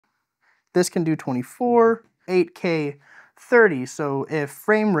This can do 24, 8K, 30. So if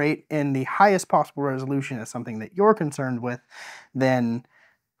frame rate in the highest possible resolution is something that you're concerned with, then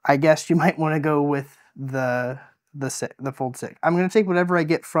I guess you might want to go with the Fold 6. I'm going to take whatever I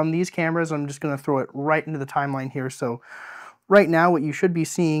get from these cameras. I'm just going to throw it right into the timeline here. So right now what you should be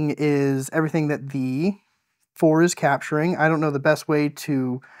seeing is everything that the 4 is capturing. I don't know the best way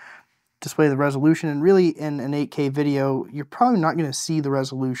to display the resolution, and really in an 8K video, you're probably not going to see the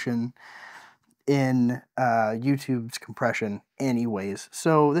resolution in YouTube's compression anyways.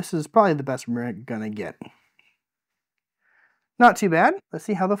 So this is probably the best we're going to get. Not too bad. Let's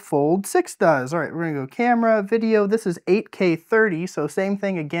see how the Fold 6 does. All right, we're going to go camera, video. This is 8K 30, so same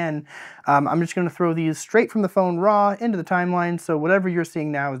thing again. I'm just going to throw these straight from the phone raw into the timeline, so whatever you're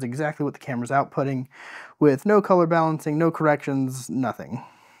seeing now is exactly what the camera's outputting, with no color balancing, no corrections, nothing.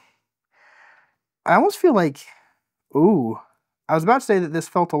 I almost feel like, ooh, I was about to say that this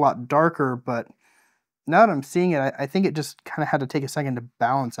felt a lot darker, but now that I'm seeing it, I think it just kind of had to take a second to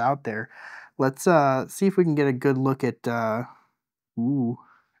balance out there. Let's see if we can get a good look at, ooh,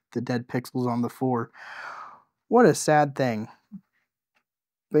 the dead pixels on the 4. What a sad thing.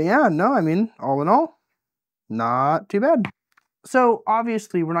 But yeah, no, I mean, all in all, not too bad. So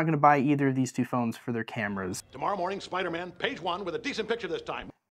obviously we're not going to buy either of these two phones for their cameras. Tomorrow morning, Spider-Man, page 1 with a decent picture this time.